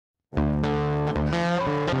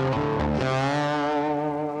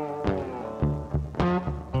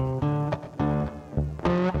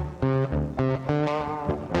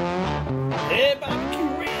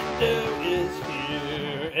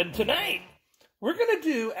we're going to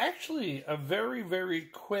do actually a very, very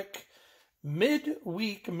quick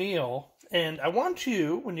midweek meal. And I want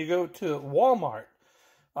you, when you go to Walmart,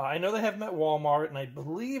 I know they have them at Walmart, and I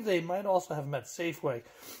believe they might also have them at Safeway.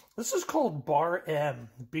 This is called Bar M,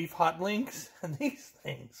 beef hot links, and these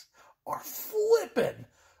things are flippin'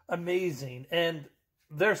 amazing, and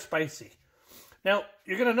they're spicy. Now,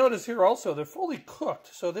 you're going to notice here also, they're fully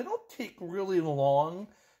cooked, so they don't take really long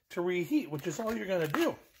to reheat, which is all you're going to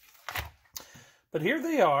do. But here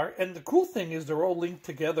they are, and the cool thing is they're all linked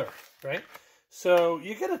together, right? So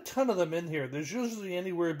you get a ton of them in here. There's usually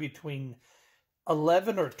anywhere between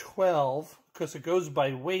 11 or 12, because it goes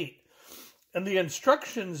by weight. And the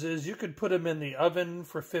instructions is you could put them in the oven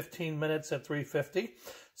for 15 minutes at 350.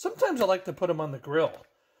 Sometimes I like to put them on the grill.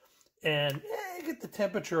 And get the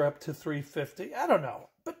temperature up to 350. I don't know.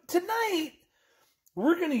 But tonight,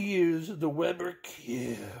 we're going to use the Weber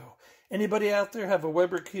Q. Anybody out there have a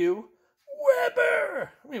Weber Q?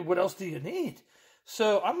 Weber! I mean, what else do you need?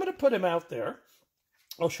 So I'm going to put them out there.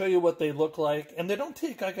 I'll show you what they look like. And they don't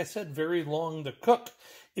take, like I said, very long to cook.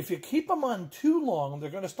 If you keep them on too long, they're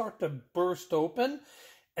going to start to burst open.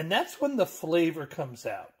 And that's when the flavor comes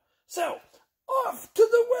out. So, off to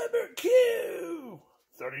the Weber Q!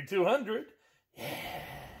 3200. Yeah.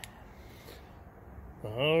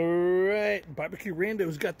 All right. BBQ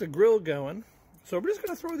Rando's got the grill going. So we're just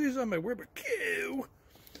going to throw these on my Weber Q.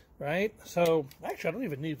 Right? So, actually, I don't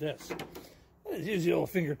even need this. I just use the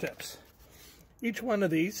old fingertips. Each one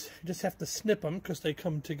of these, you just have to snip them because they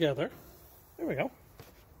come together. There we go.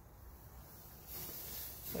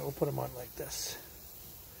 And we'll put them on like this.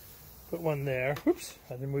 Put one there. Oops,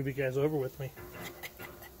 I didn't move you guys over with me.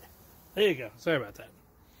 There you go. Sorry about that.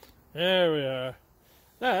 There we are.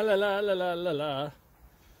 La la la la la la la.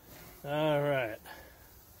 All right.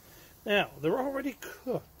 Now, they're already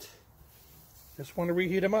cooked. Just want to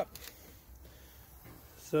reheat them up.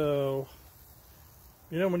 So,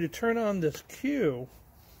 you know, when you turn on this Q,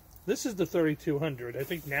 this is the 3200. I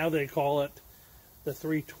think now they call it the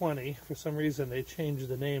 320. For some reason, they changed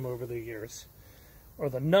the name over the years. Or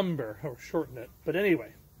the number, or shorten it. But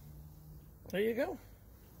anyway, there you go.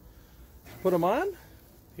 Put them on.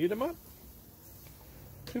 Heat them up.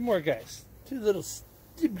 Two more guys. Two little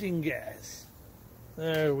stibbling guys.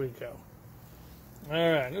 There we go.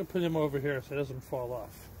 Alright, I'm going to put him over here so it doesn't fall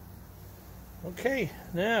off. Okay,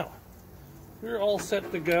 now, we're all set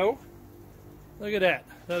to go. Look at that.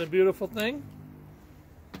 Is that a beautiful thing?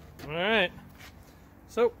 Alright.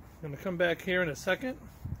 So, I'm going to come back here in a second.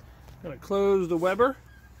 I'm going to close the Weber.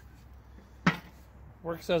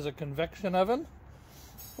 Works as a convection oven.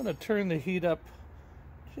 I'm going to turn the heat up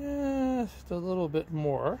just a little bit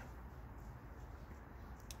more.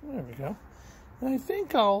 There we go. And I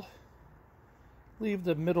think I'll leave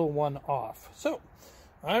the middle one off. So,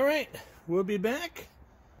 all right, we'll be back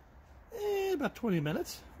in about 20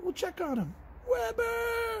 minutes. We'll check on them.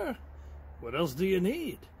 Weber! What else do you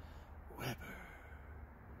need? Weber.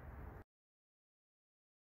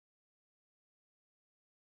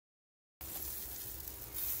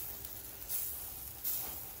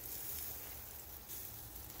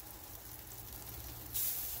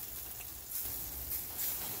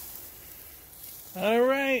 All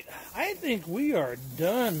right, I think we are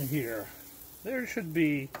done here. There should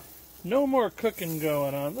be no more cooking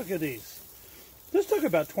going on. Look at these. This took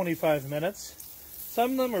about 25 minutes.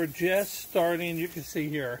 Some of them are just starting, you can see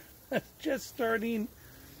here, just starting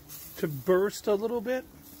to burst a little bit,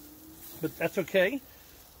 but that's okay.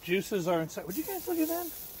 Juices are inside. Would you guys look at that?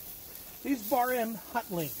 These Bar M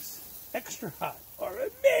hot links, extra hot, are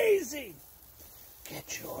amazing.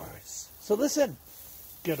 Get yours. So listen,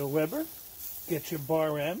 get a Weber. Get your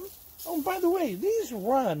Bar M. Oh, by the way, these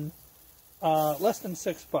run less than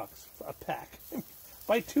 $6 for a pack.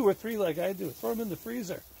 Buy 2 or 3 like I do. Throw them in the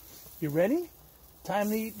freezer. You ready? Time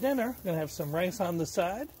to eat dinner. Gonna have some rice on the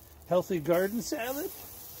side. Healthy garden salad.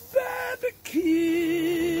 BBQ